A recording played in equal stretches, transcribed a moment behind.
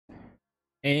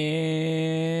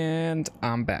And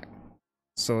I'm back.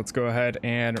 So let's go ahead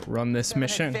and run this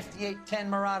mission. 5810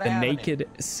 Murata The Avenue. Naked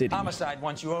City. Homicide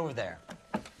wants you over there.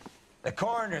 The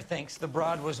coroner thinks the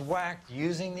broad was whacked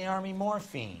using the army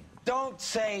morphine. Don't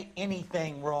say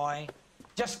anything, Roy.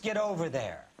 Just get over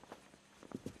there.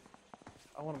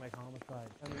 I want to make homicide.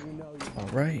 I mean, you know you. All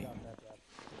right.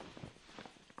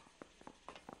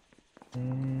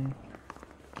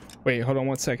 Wait, hold on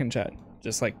 1 second, chat.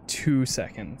 Just like 2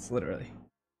 seconds, literally.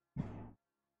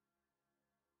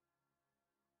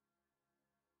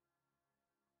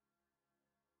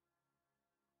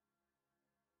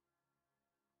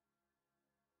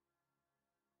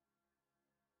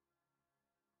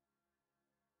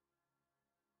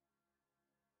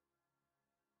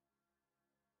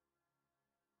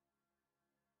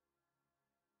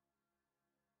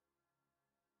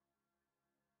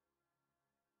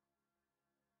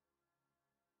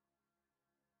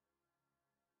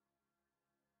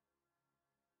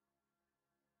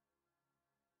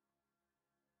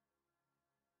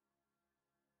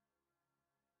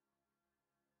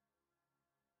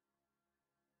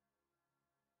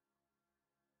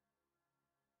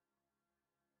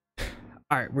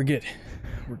 All right, we're good.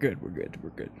 We're good. We're good. We're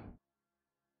good.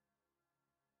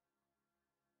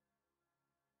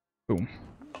 Boom.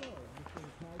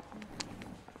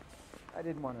 I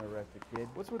didn't want to arrest a kid.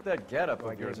 What's with that getup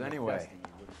of yours anyway?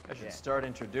 I should start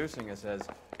introducing us as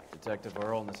Detective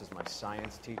Earl, and this is my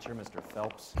science teacher, Mr.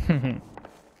 Phelps.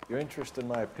 Your interest in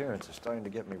my appearance is starting to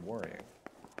get me worrying.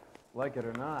 Like it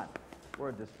or not, we're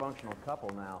a dysfunctional couple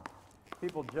now.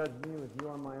 People judge me with you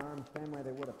on my arm the same way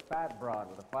they would a fat broad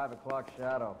with a 5 o'clock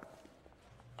shadow.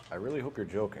 I really hope you're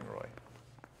joking, Roy.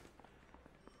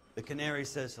 The canary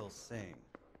says he'll sing,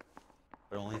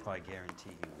 but only if I guarantee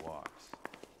he walks.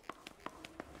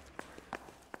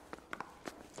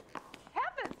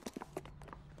 Heavens!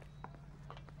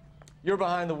 You're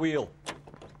behind the wheel.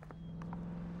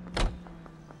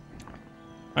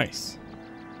 Nice.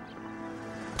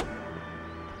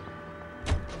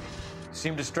 You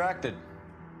seem distracted.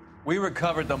 We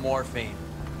recovered the morphine.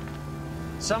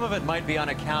 Some of it might be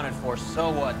unaccounted for, so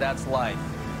what? That's life.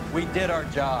 We did our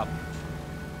job.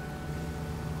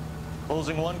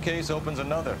 Closing one case opens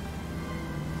another.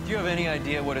 Do you have any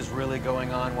idea what is really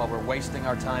going on while we're wasting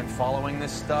our time following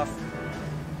this stuff?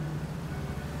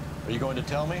 Are you going to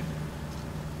tell me?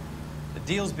 The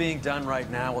deals being done right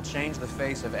now will change the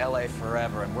face of LA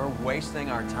forever, and we're wasting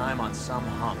our time on some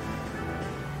hunk.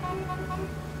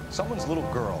 Someone's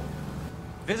little girl.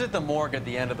 Visit the morgue at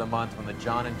the end of the month when the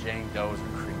John and Jane Does are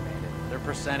cremated. Their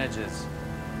percentages.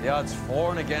 The odds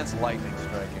for and against lightning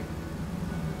striking.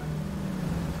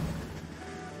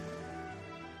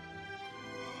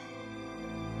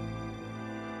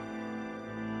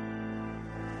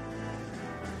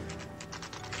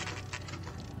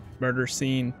 Murder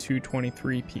scene,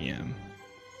 2:23 p.m.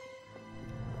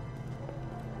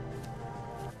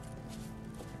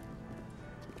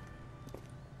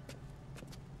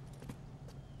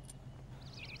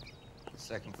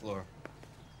 Second floor,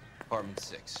 apartment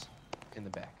 6, in the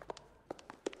back.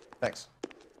 Thanks.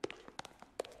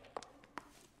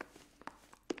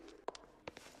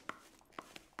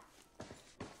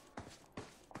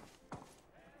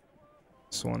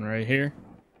 This one right here.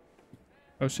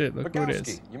 Oh shit, look who it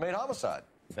is. You made homicide.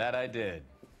 That I did.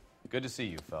 Good to see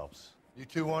you, Phelps. You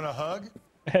two want a hug?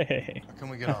 Hey. Or can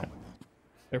we get on with it?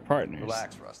 They're partners.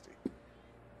 Relax, Rusty.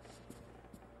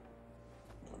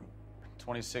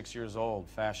 26 years old,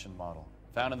 fashion model.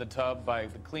 Found in the tub by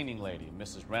the cleaning lady,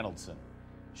 Mrs. Reynoldson.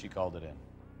 She called it in.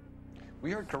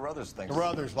 We heard Carruthers thinks...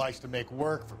 Carruthers likes to make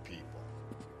work for people.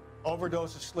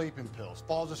 Overdose of sleeping pills.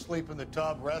 Falls asleep in the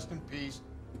tub. Rest in peace.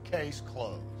 Case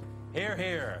closed. Here,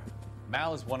 here.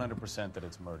 Mal is 100% that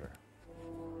it's murder.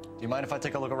 Do you mind if I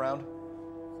take a look around?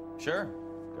 Sure.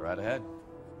 Go right ahead.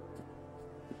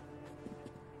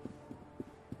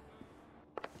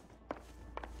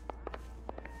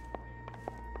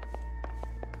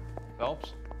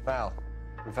 Phelps? Mal,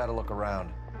 we've had a look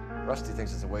around. Rusty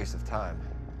thinks it's a waste of time.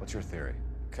 What's your theory?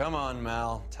 Come on,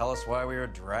 Mal. Tell us why we were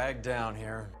dragged down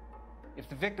here. If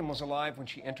the victim was alive when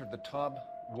she entered the tub,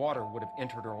 water would have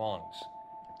entered her lungs.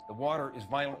 The water is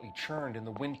violently churned in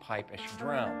the windpipe as she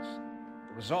drowns.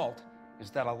 The result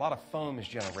is that a lot of foam is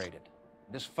generated.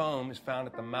 This foam is found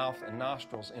at the mouth and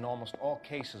nostrils in almost all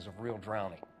cases of real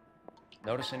drowning.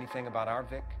 Notice anything about our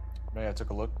Vic? May I take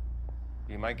a look?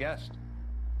 Be my guest.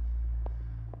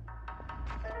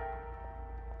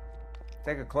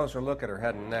 Take a closer look at her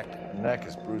head and neck. Her neck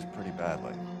is bruised pretty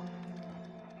badly.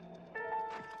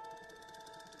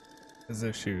 As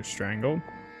if she was strangled.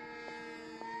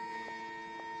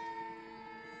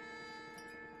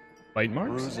 Bite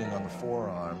marks? Bruising on the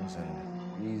forearms, and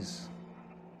these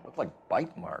look like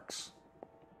bite marks.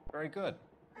 Very good.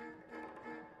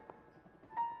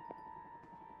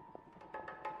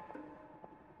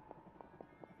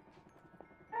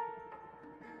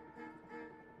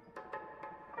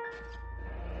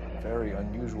 Very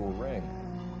unusual ring.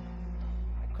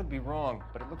 I could be wrong,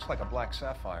 but it looks like a black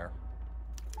sapphire.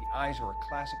 The eyes are a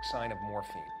classic sign of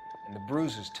morphine, and the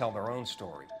bruises tell their own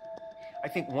story. I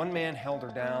think one man held her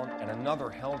down, and another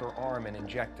held her arm and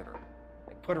injected her.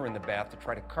 They put her in the bath to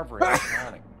try to cover it from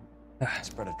drowning.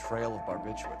 Spread a trail of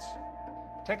barbiturates.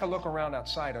 Take a look around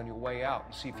outside on your way out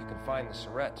and see if you can find the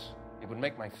syrettes. It would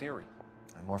make my theory.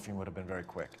 And morphine would have been very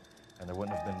quick, and there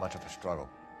wouldn't have been much of a struggle.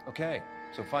 Okay,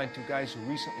 so find two guys who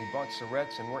recently bought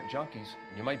syrettes and weren't junkies,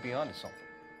 and you might be onto something.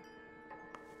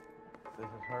 This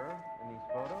is her in these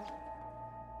photos?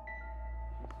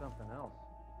 She's something else.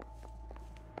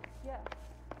 Yes.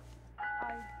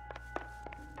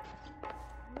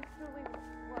 Miss Julie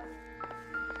was... A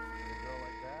girl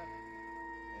like that?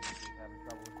 Maybe she's having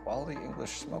trouble with... Quality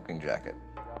English smoking jacket.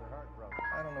 She got her heart broken.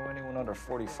 I don't know anyone under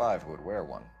 45 who would wear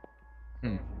one. She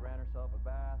ran herself a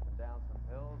bath and down some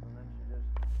pills, and then she just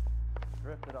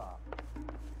drifted off.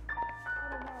 I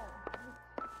don't know.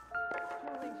 Miss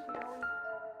Julie, she always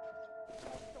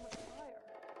had so much fire.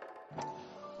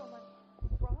 So much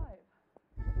drive.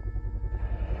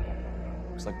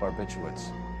 Looks like barbiturates.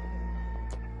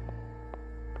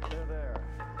 They're there.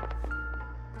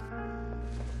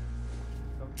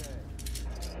 Okay.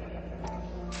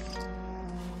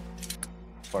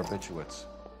 Barbiturates.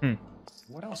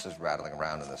 What else is rattling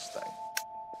around in this thing?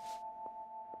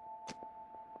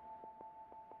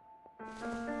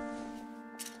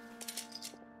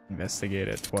 Investigate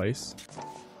it twice.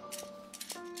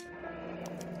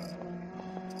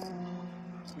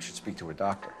 We should speak to a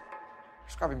doctor.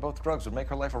 Prescribing both drugs would make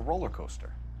her life a roller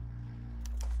coaster.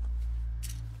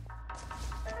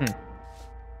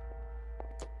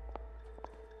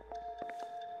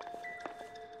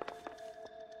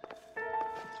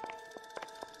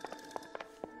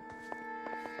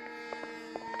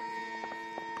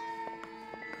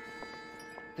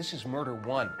 This is murder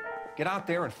one. Get out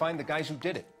there and find the guys who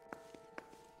did it.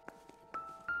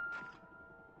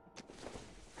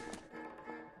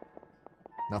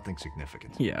 Nothing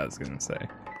significant. Yeah, I was gonna say.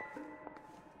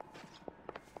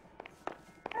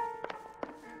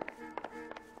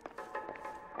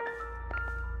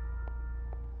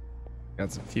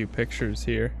 Got some few pictures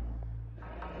here.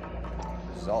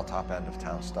 This is all top end of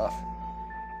town stuff.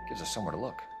 Gives us somewhere to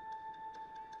look.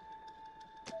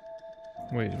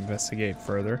 Wait, investigate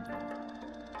further.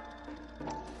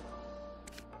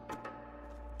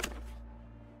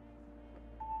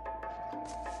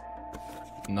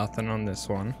 Nothing on this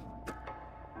one.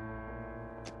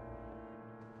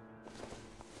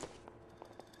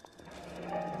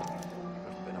 Could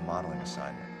have been a modeling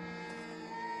assignment.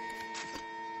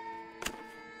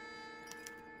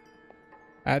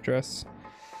 Address.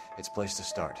 It's a place to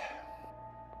start.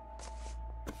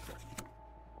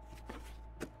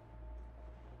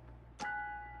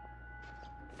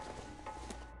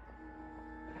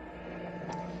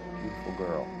 Beautiful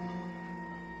girl.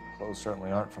 Clothes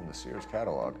certainly aren't from the Sears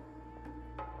catalog.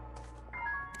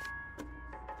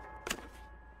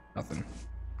 Nothing.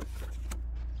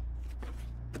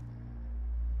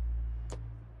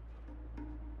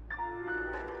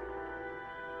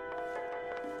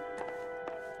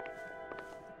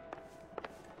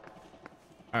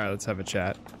 All right, let's have a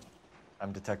chat.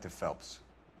 I'm Detective Phelps.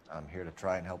 I'm here to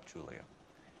try and help Julia.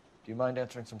 Do you mind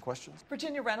answering some questions?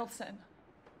 Virginia Reynoldson,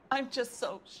 I'm just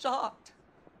so shocked.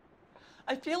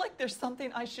 I feel like there's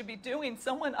something I should be doing,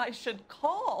 someone I should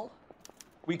call.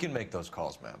 We can make those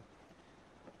calls, ma'am.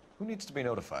 Who needs to be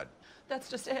notified? That's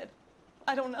just it.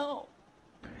 I don't know.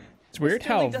 It's weird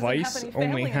how Julie doesn't have Vice any family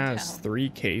only in has town. 3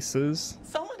 cases,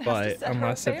 Someone has to but set her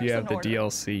unless if you affairs have in the order.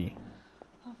 DLC,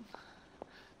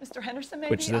 Mr. Henderson,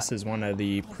 maybe? which this is one of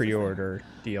the pre-order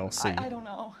DLC. I don't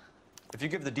know. If you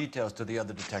give the details to the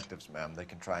other detectives, ma'am, they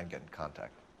can try and get in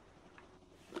contact.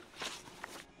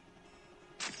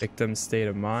 Victim's state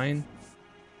of mind.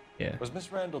 Yeah. Was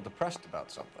Miss Randall depressed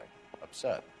about something?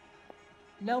 Upset?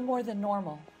 No more than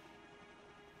normal.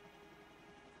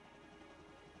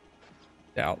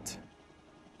 Doubt.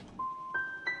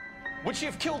 Would she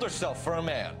have killed herself for a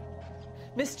man?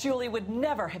 Miss Julie would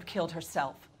never have killed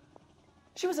herself.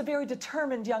 She was a very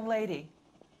determined young lady.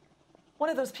 One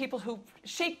of those people who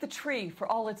shake the tree for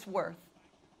all it's worth.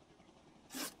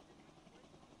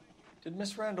 Did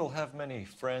Miss Randall have many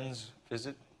friends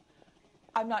visit?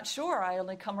 I'm not sure. I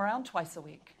only come around twice a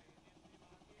week.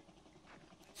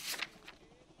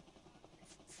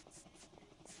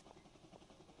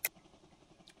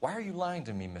 Why are you lying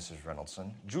to me, Mrs.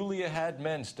 Reynoldson? Julia had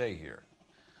men stay here.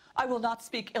 I will not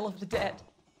speak ill of the dead.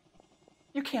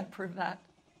 You can't prove that.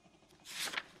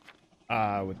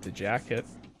 With the jacket.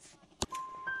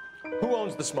 Who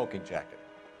owns the smoking jacket?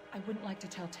 I wouldn't like to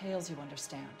tell tales, you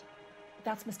understand. But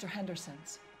that's Mr.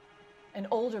 Henderson's. An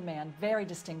older man, very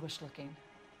distinguished looking.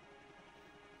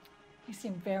 He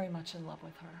seemed very much in love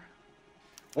with her.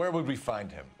 Where would we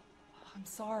find him? I'm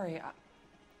sorry,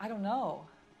 I don't know.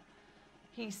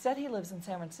 He said he lives in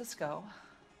San Francisco.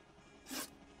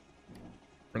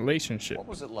 Relationship. What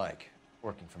was it like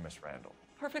working for Miss Randall?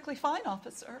 Perfectly fine,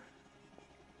 officer.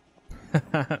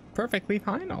 Perfectly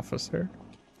fine, officer.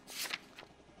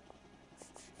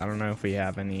 I don't know if we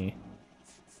have any.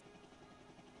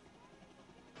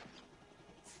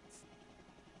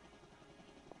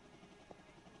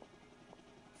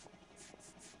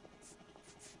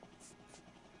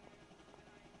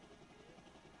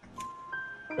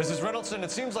 Mrs. Reynoldson,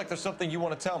 it seems like there's something you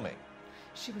want to tell me.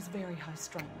 She was very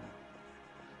high-strung.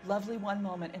 Lovely one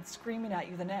moment and screaming at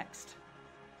you the next.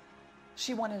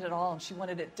 She wanted it all, and she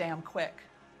wanted it damn quick.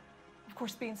 Of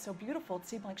course, being so beautiful, it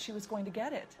seemed like she was going to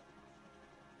get it.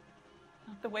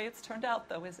 Not the way it's turned out,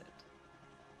 though, is it?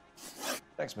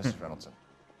 Thanks, Mrs. Reynoldson.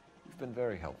 You've been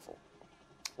very helpful.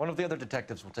 One of the other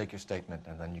detectives will take your statement,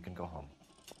 and then you can go home.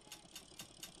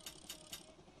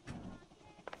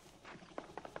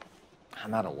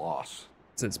 I'm at a loss.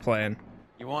 It's its plan.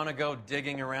 You want to go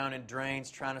digging around in drains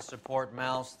trying to support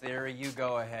Mal's theory? You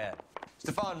go ahead.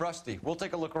 Stefan, Rusty, we'll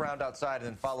take a look around outside and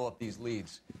then follow up these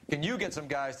leads. Can you get some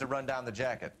guys to run down the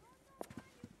jacket?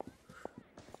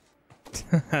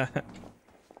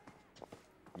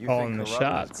 You All think in the Carruthers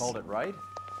shots. called it right?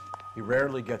 He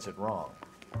rarely gets it wrong.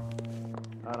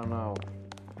 I don't know.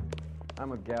 I'm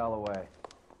with Galloway.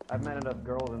 I've met enough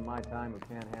girls in my time who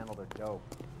can't handle their dope.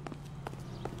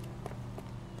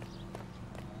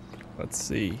 Let's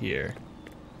see here.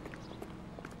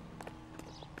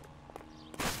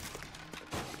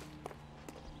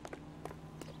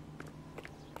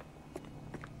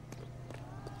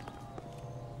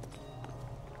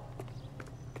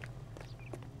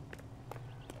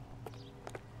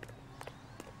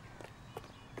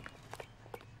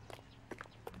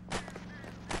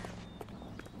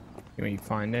 Can we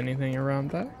find anything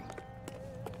around back?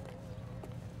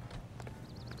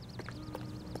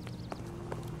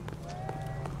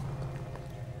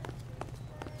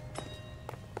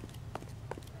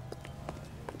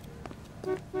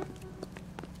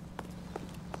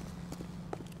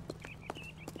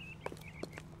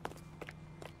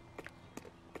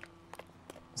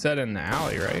 Is that in the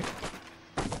alley, right?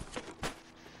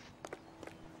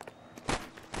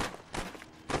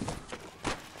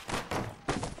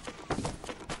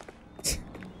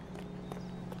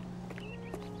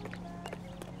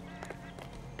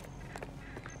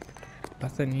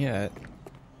 Nothing yet.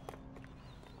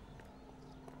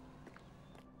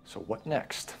 So what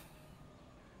next?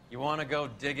 You want to go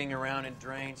digging around in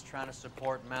drains trying to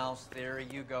support Mal's theory?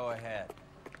 You go ahead.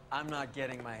 I'm not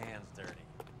getting my hands dirty.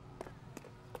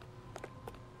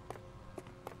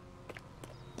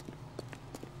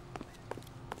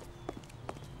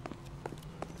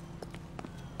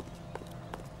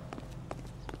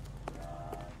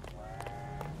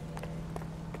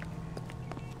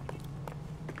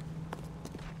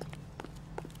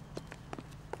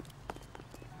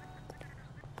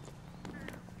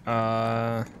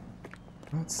 I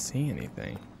don't see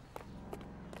anything.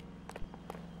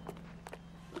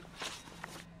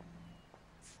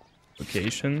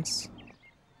 Locations.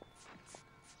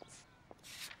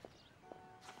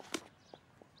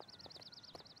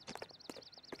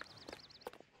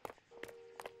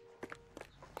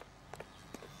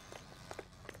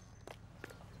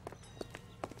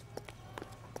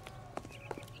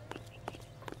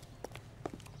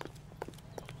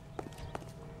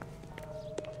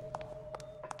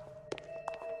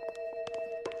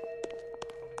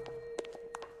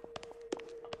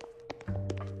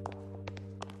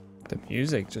 The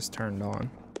music just turned on.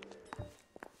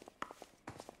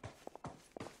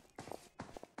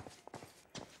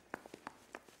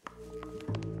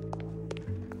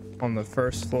 On the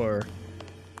first floor.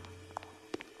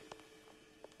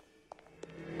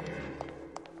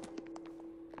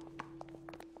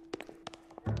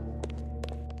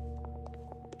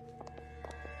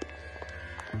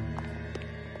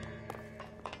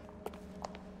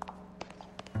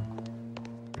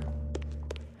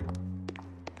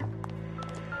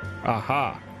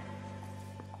 Aha.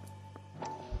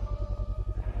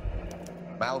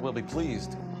 Mal will be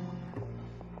pleased.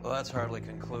 Well, that's hardly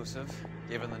conclusive,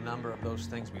 given the number of those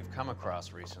things we've come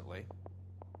across recently.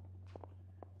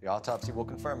 The autopsy will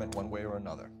confirm it one way or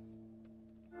another.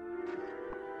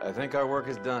 I think our work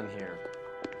is done here.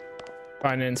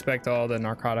 Find and inspect all the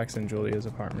narcotics in Julia's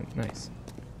apartment. Nice.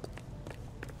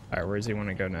 Alright, where does he want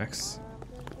to go next?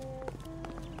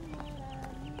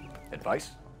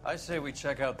 Advice? I say we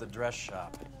check out the dress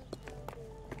shop.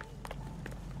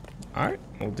 Alright,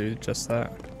 we'll do just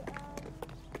that.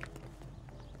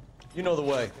 You know the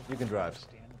way. You can drive.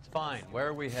 Fine, where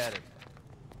are we headed?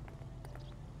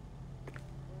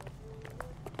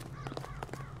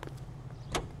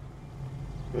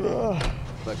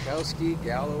 Bukowski,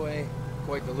 Galloway,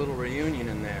 quite the little reunion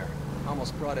in there.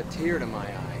 Almost brought a tear to my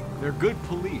eye. They're good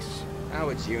police. How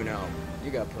would you know?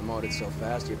 You got promoted so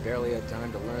fast you barely had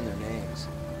time to learn their names.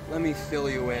 Let me fill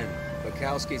you in.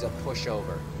 Bukowski's a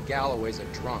pushover. Galloway's a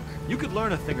drunk. You could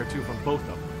learn a thing or two from both of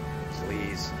them.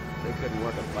 Please. They couldn't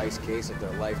work a vice case if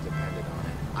their life depended on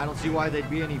it. I don't see why they'd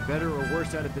be any better or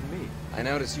worse at it than me. I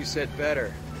noticed you said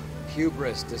better.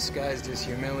 Hubris disguised as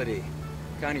humility.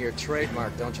 Kind of your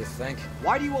trademark, don't you think?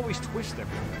 Why do you always twist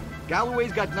everything?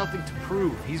 Galloway's got nothing to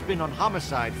prove. He's been on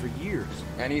homicide for years.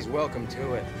 And he's welcome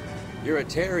to it. You're a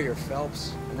terrier,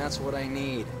 Phelps, and that's what I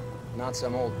need. Not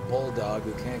some old bulldog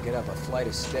who can't get up a flight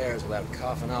of stairs without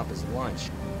coughing up his lunch.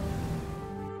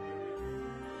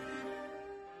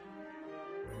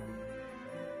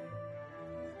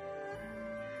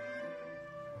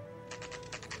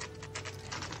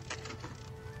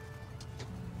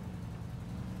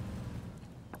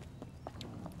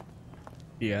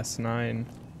 DS9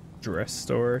 dress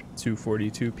store,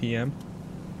 2:42 p.m.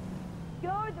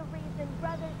 You're the reason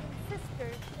brothers and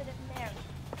sisters couldn't marry.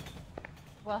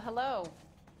 Well, hello.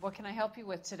 What can I help you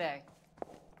with today?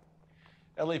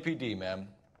 LAPD, ma'am.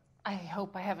 I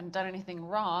hope I haven't done anything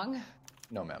wrong.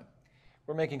 No, ma'am.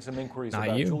 We're making some inquiries Not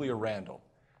about you. Julia Randall.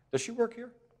 Does she work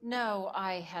here? No,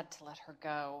 I had to let her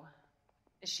go.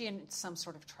 Is she in some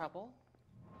sort of trouble?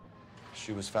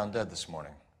 She was found dead this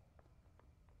morning.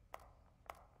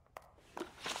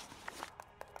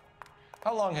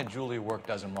 How long had Julia worked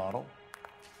as a model?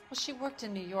 Well, she worked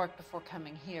in New York before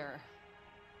coming here.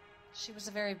 She was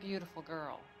a very beautiful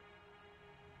girl.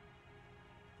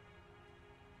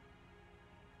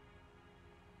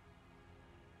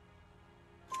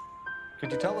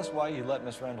 Could you tell us why you let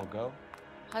Miss Randall go?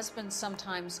 Husbands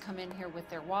sometimes come in here with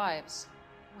their wives.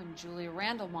 When Julia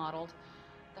Randall modeled,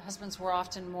 the husbands were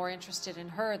often more interested in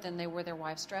her than they were their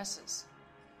wives' dresses.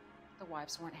 The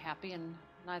wives weren't happy, and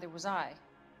neither was I.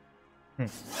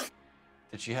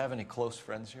 Did she have any close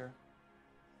friends here?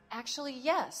 Actually,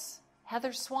 yes.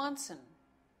 Heather Swanson.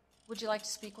 Would you like to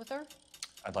speak with her?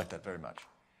 I'd like that very much.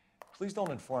 Please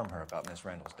don't inform her about Miss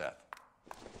Randall's death.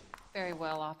 Very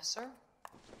well, officer.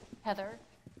 Heather,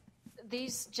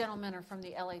 these gentlemen are from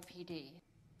the LAPD.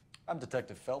 I'm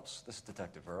Detective Phelps. This is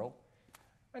Detective Earl.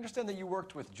 I understand that you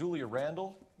worked with Julia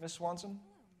Randall, Miss Swanson?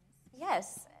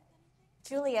 Yes.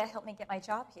 Julia helped me get my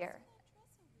job here.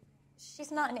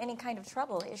 She's not in any kind of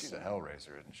trouble, is she? She's a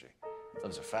hellraiser, isn't she?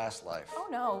 Lives a fast life. Oh,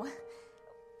 no.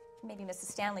 Maybe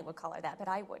Mrs. Stanley would call her that, but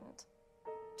I wouldn't.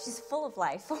 She's full of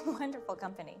life, wonderful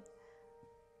company.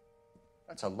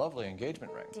 That's a lovely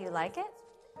engagement ring. Do you like it?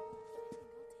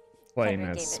 Playing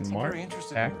Henry a gave it to me. smart Very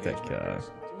interested in tactic. engagement rings.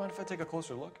 Do you mind if I take a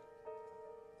closer look?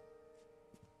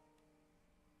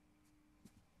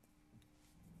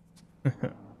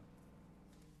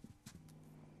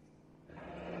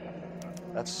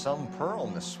 That's some pearl,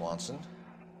 Miss Swanson.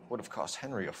 Would have cost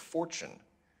Henry a fortune.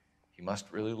 He must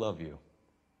really love you.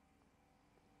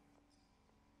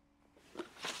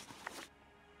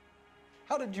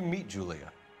 How did you meet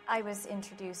Julia? I was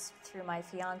introduced through my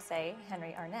fiancé,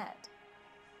 Henry Arnett.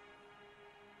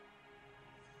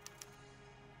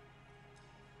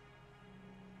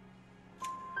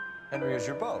 Henry is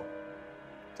your beau.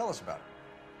 Tell us about it.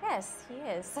 Yes, he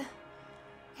is.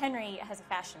 Henry has a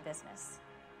fashion business.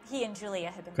 He and Julia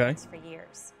have been Okay. friends for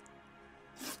years.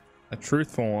 A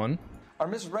truthful one. Are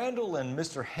Miss Randall and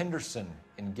Mr. Henderson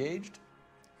engaged?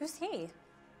 Who's he?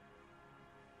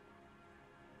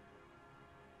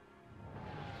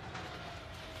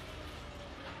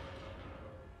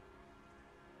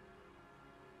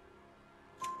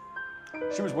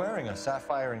 She was wearing a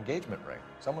sapphire engagement ring.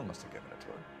 Someone must have given it to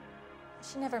her.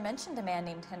 She never mentioned a man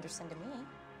named Henderson to me.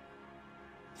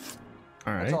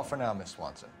 All That's right. all for now, Miss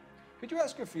Swanson. Could you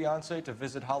ask your fiancé to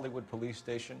visit Hollywood Police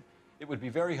Station? It would be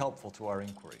very helpful to our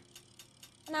inquiry.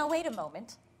 Now, wait a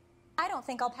moment. I don't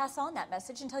think I'll pass on that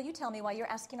message until you tell me why you're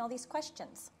asking all these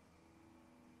questions.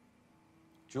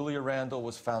 Julia Randall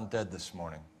was found dead this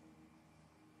morning.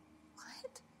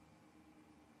 What?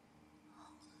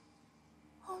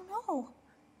 Oh, no.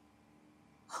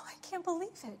 Oh, I can't believe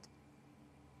it.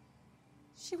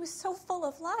 She was so full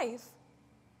of life.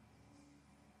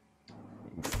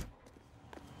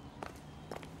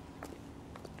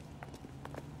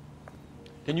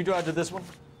 Can you drive to this one?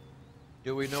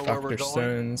 Do we know where we're going?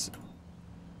 Stone's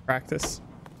practice.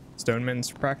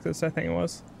 Stoneman's practice, I think it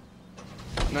was.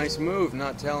 Nice move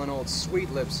not telling old Sweet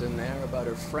Lips in there about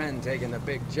her friend taking the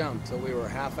big jump till we were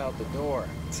half out the door.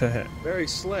 Very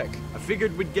slick. I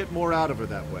figured we'd get more out of her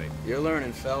that way. You're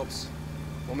learning, Phelps.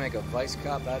 We'll make a vice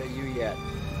cop out of you yet.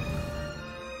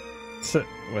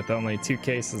 With only 2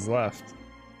 cases left.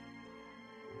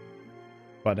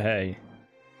 But hey.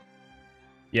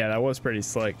 Yeah, that was pretty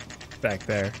slick back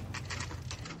there.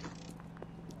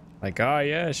 Like, oh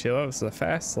yeah, she loves the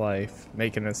fast life.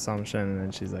 Make an assumption, and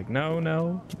then she's like, no,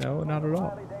 not at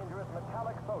all.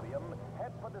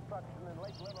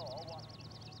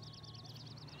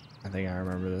 I think I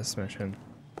remember this mission.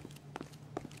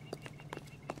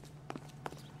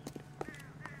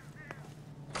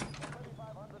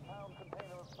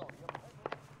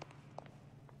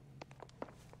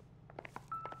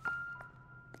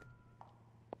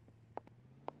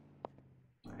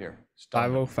 Here.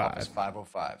 505. Office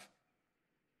 505.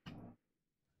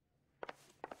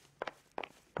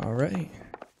 All right.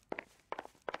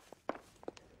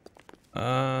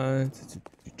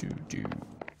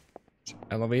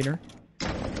 Elevator.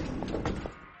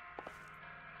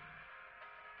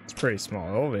 It's a pretty small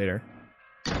elevator.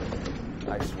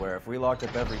 I swear, if we locked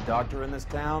up every doctor in this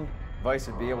town, Vice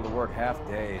would be able to work half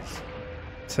days.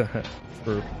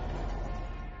 True.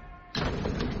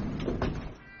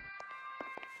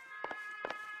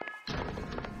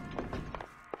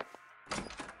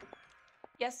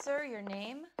 Yes, sir, your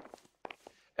name?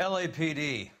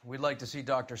 LAPD. We'd like to see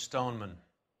Dr. Stoneman.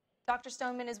 Dr.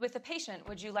 Stoneman is with a patient.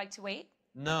 Would you like to wait?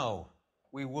 No,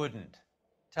 we wouldn't.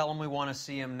 Tell him we want to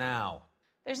see him now.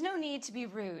 There's no need to be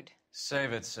rude.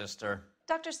 Save it, sister.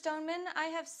 Dr. Stoneman, I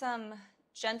have some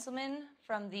gentlemen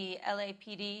from the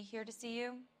LAPD here to see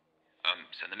you.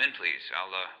 Send them in, please.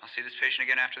 I'll see this patient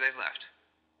again after they've left.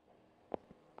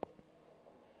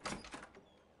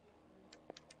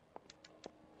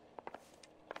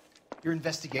 Your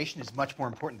investigation is much more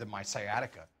important than my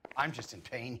sciatica. I'm just in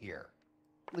pain here.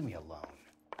 Leave me alone.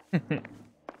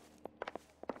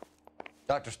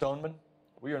 Dr. Stoneman,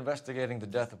 we are investigating the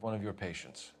death of one of your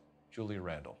patients, Julia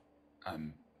Randall.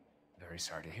 I'm very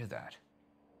sorry to hear that.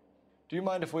 Do you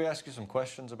mind if we ask you some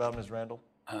questions about Ms. Randall?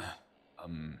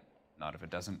 Not if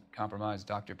it doesn't compromise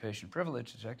doctor-patient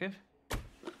privilege, Detective.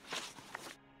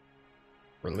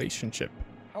 Relationship.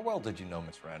 How well did you know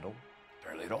Ms. Randall?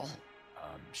 Barely at all.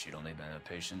 She'd only been a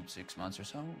patient 6 months or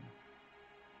so.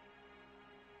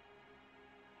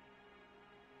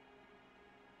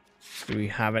 Do we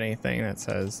have anything that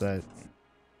says that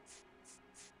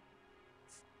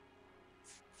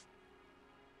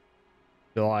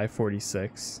July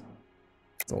 46?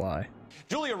 It's a lie.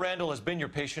 Julia Randall has been your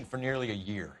patient for nearly a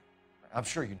year. I'm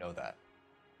sure you know that.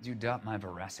 Do you doubt my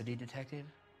veracity, Detective?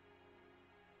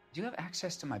 Do you have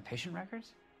access to my patient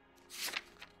records?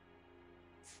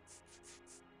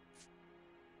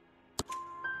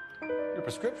 Your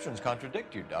prescriptions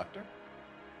contradict you, Doctor.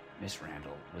 Miss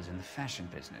Randall was in the fashion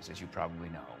business, as you probably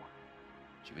know.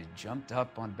 She was jumped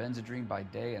up on Benzedrine by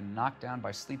day and knocked down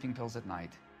by sleeping pills at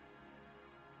night.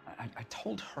 I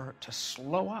told her to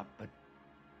slow up, but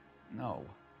no.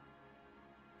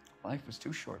 Life was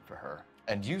too short for her.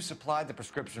 And you supplied the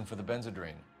prescription for the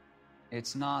Benzedrine.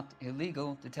 It's not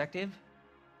illegal, Detective.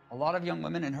 A lot of young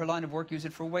women in her line of work use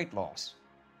it for weight loss.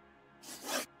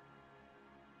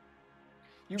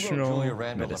 You wrote Julia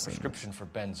Randall a prescription for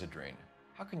Benzedrine.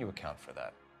 How can you account for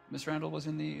that? Miss Randall was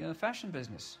in the fashion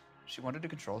business. She wanted to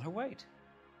control her weight.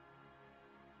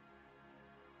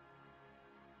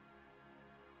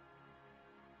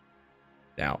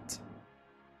 Doubt.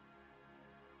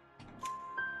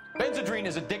 Benzedrine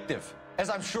is addictive, as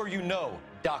I'm sure you know,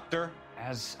 Doctor.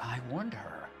 As I warned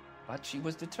her, but she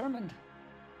was determined.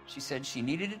 She said she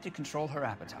needed it to control her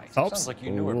appetite. Phelps Sounds like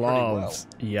you knew her pretty well. loves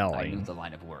yelling. I knew the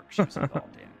line of work she was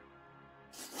involved in.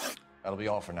 That'll be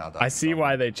all for now, Doctor. I see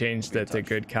why they changed it to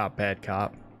good cop, bad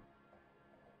cop.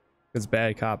 Because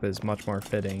bad cop is much more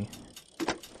fitting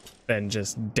than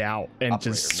just doubt and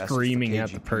Operator, just screaming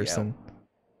at the KGPL. person.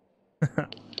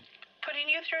 Putting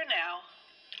you through now.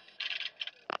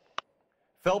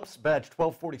 Phelps, badge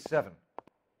 1247.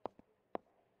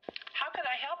 How can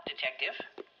I help, Detective?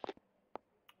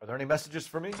 Are there any messages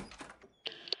for me?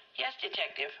 Yes,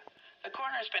 Detective. The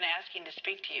coroner's been asking to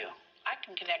speak to you. I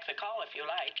can connect the call if you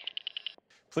like.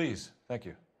 Please, thank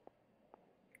you.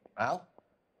 Al?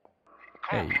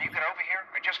 Cole, can you get over here?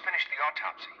 I just finished the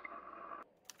autopsy.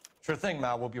 Sure thing,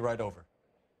 Mal. We'll be right over.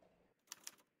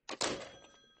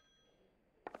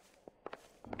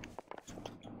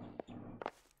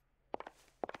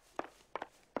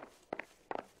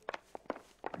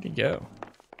 you go.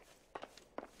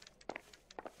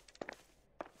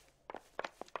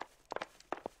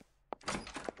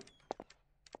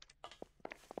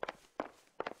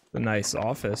 A nice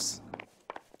office.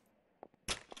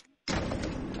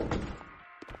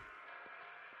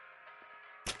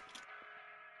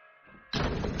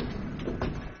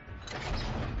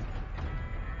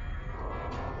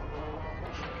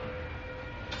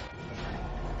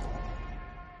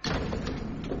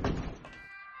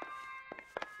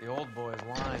 The old boy's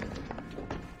lying.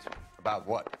 About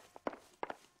what?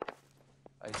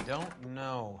 I don't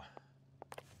know.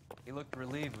 He looked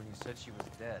relieved when you said she was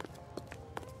dead.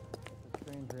 It's a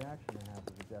strange reaction to have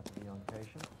to the death of a young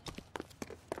patient.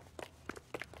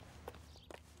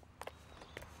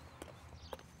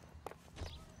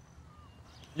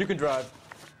 You can drive.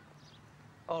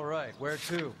 All right, where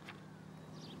to?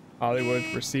 Hollywood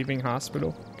Receiving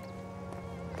Hospital.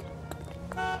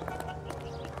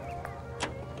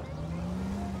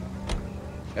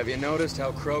 Have you noticed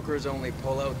how croakers only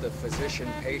pull out the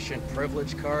physician-patient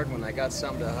privilege card when they got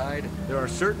something to hide? There are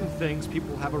certain things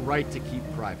people have a right to keep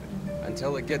private.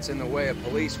 Until it gets in the way of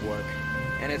police work.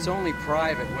 And it's only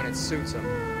private when it suits them.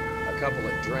 A couple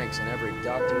of drinks and every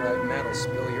doctor I've met will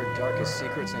spill your darkest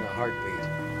secrets in a heartbeat.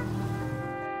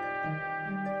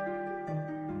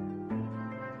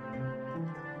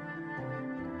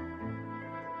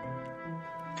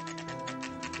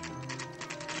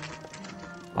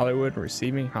 Hollywood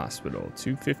Receiving Hospital,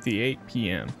 2:58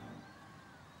 p.m.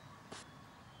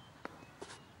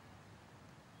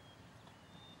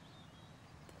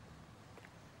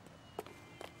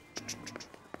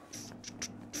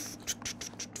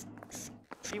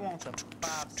 She wants a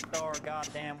 5-star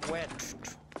goddamn wedding.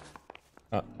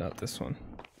 Oh, not this one.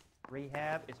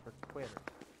 Rehab is for quitters.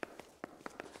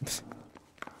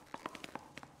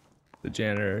 The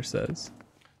janitor says.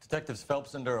 Detectives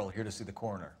Phelps and Earl here to see the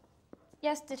coroner.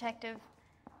 Yes, Detective.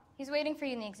 He's waiting for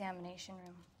you in the examination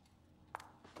room.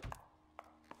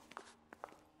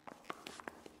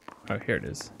 Oh, here it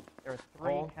is. There are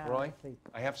three Paul, kinds Roy, of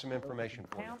people. I have some information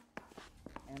for you.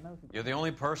 And those You're the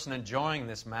only person enjoying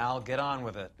this, Mal. Get on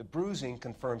with it. The bruising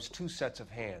confirms 2 sets of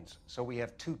hands, so we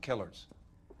have 2 killers.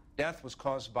 Death was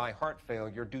caused by heart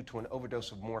failure due to an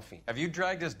overdose of morphine. Have you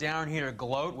dragged us down here to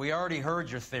gloat? We already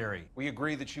heard your theory. We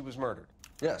agree that she was murdered.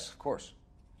 Yes, of course.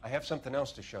 I have something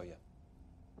else to show you.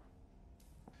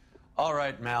 All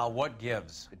right, Mal, what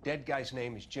gives? The dead guy's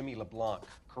name is Jimmy LeBlanc,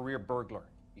 career burglar.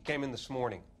 He came in this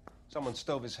morning. Someone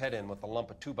stove his head in with a lump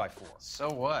of 2x4.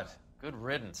 So what? Good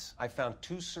riddance. I found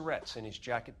 2 cigarettes in his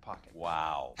jacket pocket.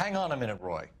 Wow. Hang on a minute,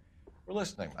 Roy. We're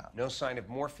listening now. No sign of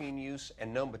morphine use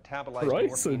and no metabolized Roy's a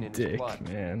morphine in his dick, blood.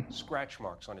 man. Scratch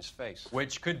marks on his face.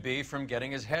 Which could be from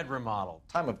getting his head remodeled.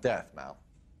 Time of death, Mal.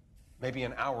 Maybe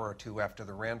an hour or 2 after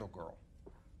the Randall girl.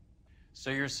 So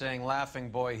you're saying Laughing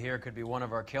Boy here could be one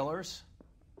of our killers?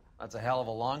 That's a hell of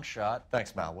a long shot.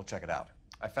 Thanks, Mal. We'll check it out.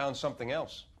 I found something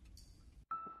else.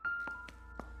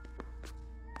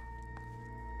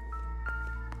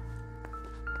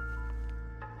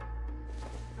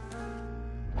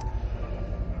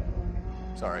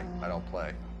 Sorry, I don't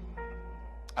play.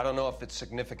 I don't know if it's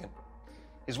significant.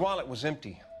 His wallet was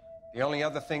empty. The only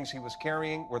other things he was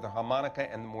carrying were the harmonica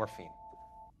and the morphine.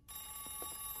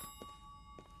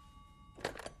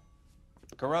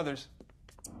 Carruthers.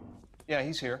 Yeah,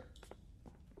 he's here.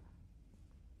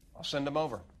 I'll send him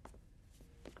over.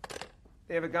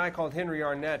 They have a guy called Henry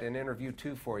Arnett in interview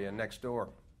 2 for you next door.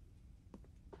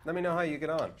 Let me know how you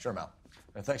get on. Sure, Mal.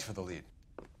 And thanks for the lead.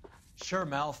 Sure,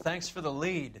 Mal. Thanks for the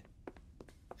lead.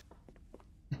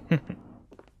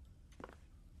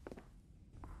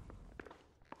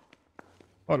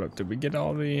 Hold up, did we get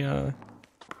all the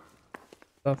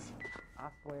stuff? I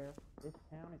swear, this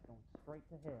town is going straight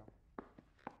to hell.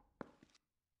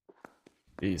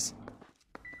 Jeez.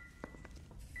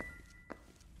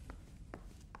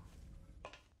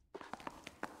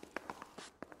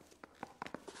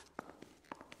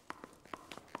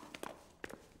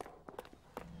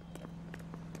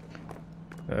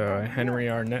 Henry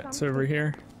Arnett's over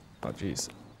here. Oh, jeez.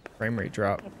 Frame rate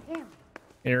drop.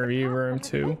 Interview room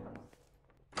 2.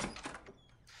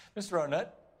 Mr.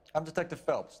 Arnett, I'm Detective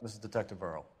Phelps. This is Detective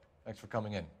Earl. Thanks for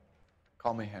coming in.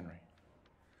 Call me Henry.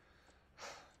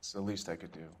 It's the least I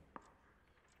could do.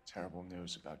 Terrible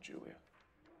news about Julia.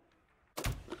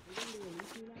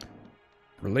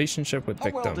 Relationship with How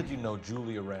victim. well did you know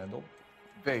Julia Randall?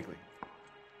 Vaguely.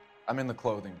 I'm in the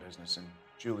clothing business, and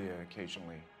Julia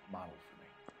occasionally modeled for me.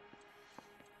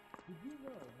 Did you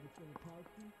know Mr.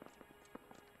 Mikowski?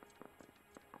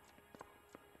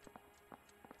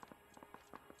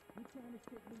 You trying to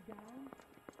sit me down?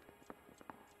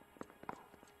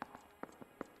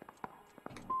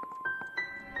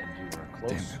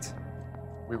 close. Damn it.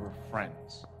 We were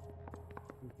friends.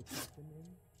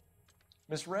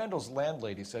 Miss Randall's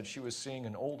landlady said she was seeing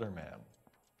an older man.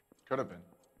 Could have been.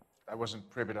 I wasn't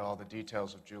privy to all the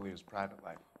details of Julia's private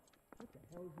life. What the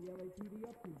hell is the LAPD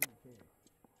up to these days?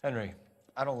 Henry,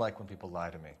 I don't like when people lie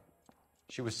to me.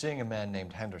 She was seeing a man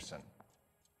named Henderson.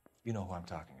 You know who I'm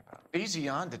talking about. Easy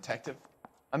on, Detective.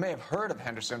 I may have heard of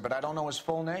Henderson, but I don't know his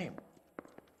full name.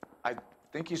 I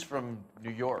think he's from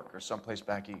New York or someplace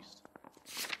back east.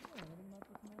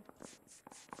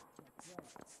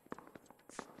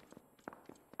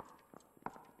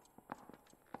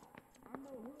 I'm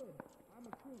no hood. I'm a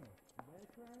king. Is that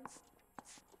right?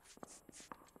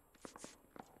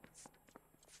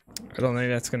 I don't think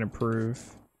that's gonna prove.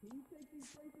 Can you take these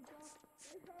places off?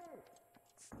 They hurt.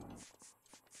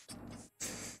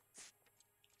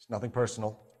 It's nothing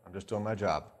personal. I'm just doing my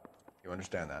job. You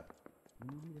understand that?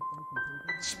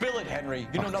 Spill it, Henry.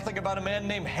 You know nothing about a man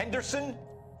named Henderson?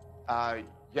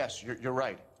 Yes, you're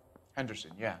right.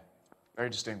 Henderson, yeah. Very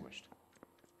distinguished.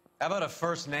 How about a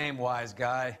first name, wise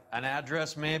guy? An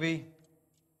address, maybe?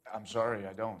 I'm sorry,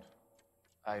 I don't.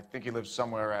 I think he lives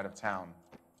somewhere out of town.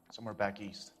 Somewhere back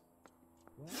east.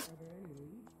 Well, are there any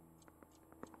leads?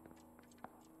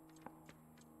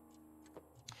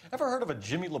 Ever heard of a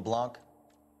Jimmy LeBlanc?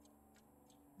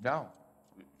 No.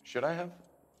 Should I have?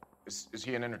 Is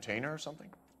he an entertainer or something?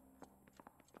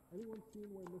 Anyone seen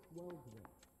where Miss Wells went?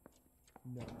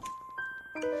 No.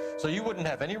 So you wouldn't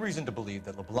have any reason to believe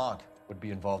that LeBlanc would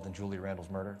be involved in Julia Randall's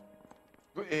murder?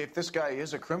 If this guy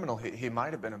is a criminal, he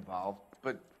might have been involved.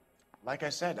 But like I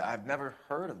said, I've never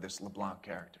heard of this LeBlanc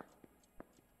character.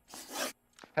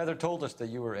 Heather told us that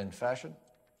you were in fashion.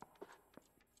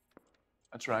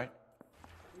 That's right.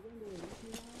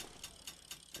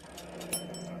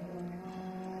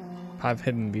 5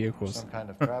 hidden vehicles. Some kind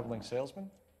of traveling salesman?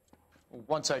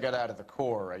 Once I got out of the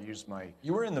Corps, I used my...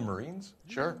 You were in the Marines?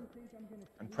 Sure.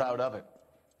 And proud of it.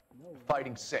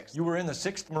 Fighting 6th. You were in the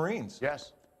 6th Marines?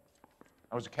 Yes.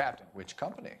 I was a captain. Which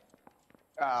company?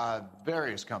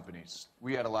 Various companies.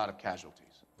 We had a lot of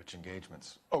casualties. Which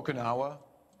engagements? Okinawa.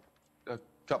 A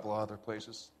couple of other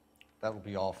places. That will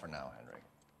be all for now, Henry.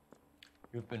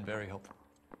 You've been very helpful.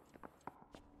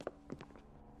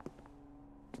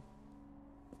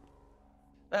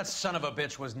 That son of a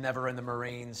bitch was never in the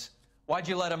Marines. Why'd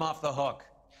you let him off the hook?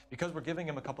 Because we're giving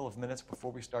him a couple of minutes before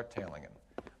we start tailing him.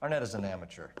 Arnett is an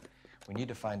amateur. We need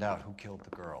to find out who killed the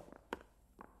girl.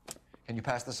 Can you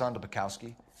pass this on to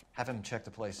Bukowski? Have him check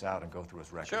the place out and go through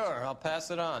his records. Sure, I'll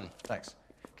pass it on. Thanks.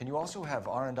 Can you also have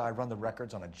R&I run the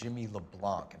records on a Jimmy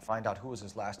LeBlanc and find out who was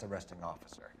his last arresting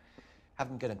officer? Have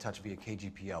them get in touch via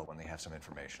KGPL when they have some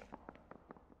information.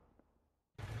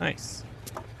 Nice.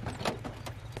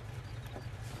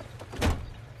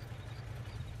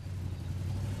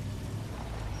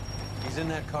 He's in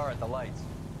that car at the lights.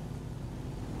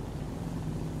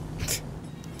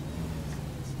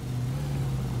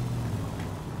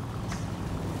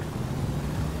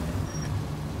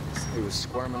 He was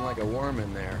squirming like a worm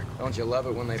in there. Don't you love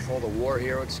it when they pull the war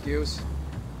hero excuse?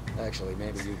 Actually,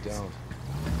 maybe you don't.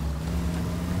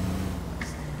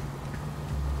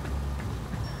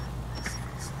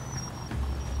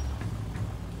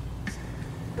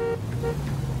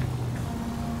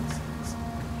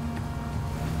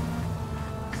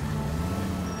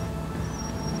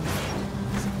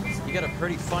 You got a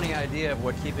pretty funny idea of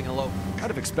what keeping a low... I'd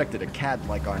have expected a cad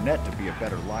like Arnett to be a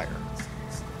better liar.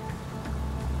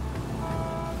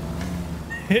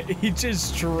 He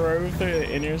just drove through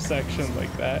the intersection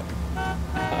like that.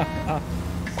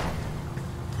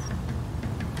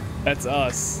 That's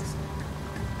us.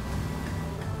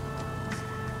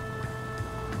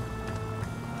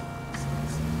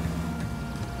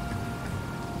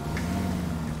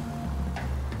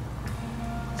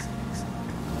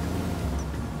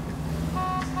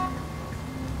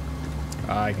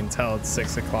 I can tell it's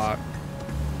 6 o'clock.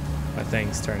 My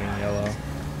thing's turning yellow.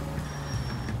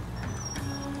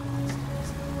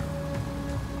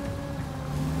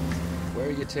 Where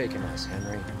are you taking us,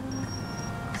 Henry?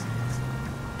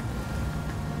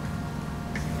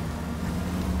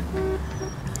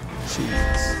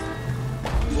 Jeez.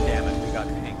 Damn it, we got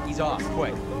Pink. He's off,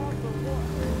 quick.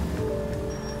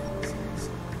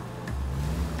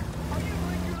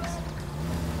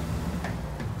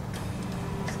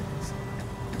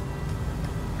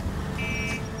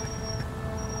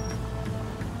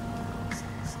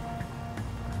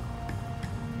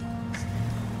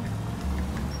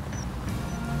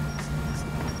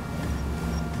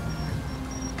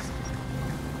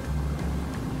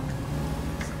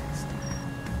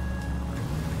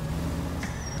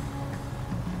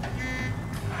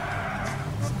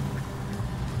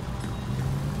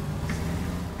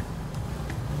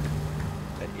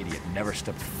 ever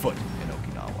stepped foot in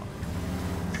Okinawa.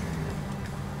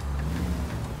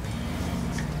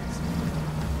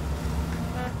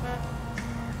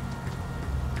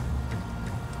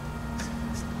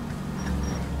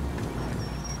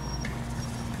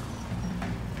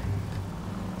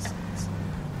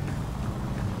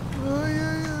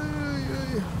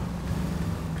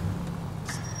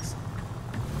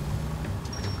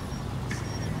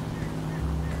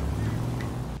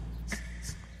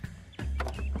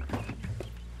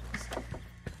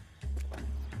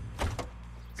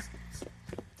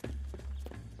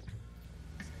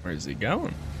 Where's he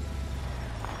going?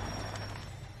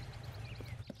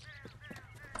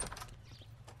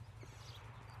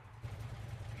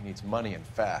 He needs money and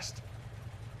fast.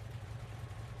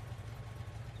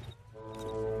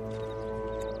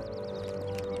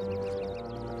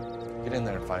 Get in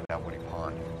there and find out what he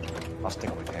pawned. I'll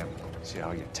stick with him, see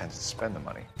how he intends to spend the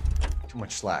money. Too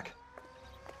much slack.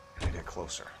 Gotta get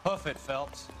closer. Hoof it,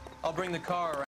 Phelps. I'll bring the car around.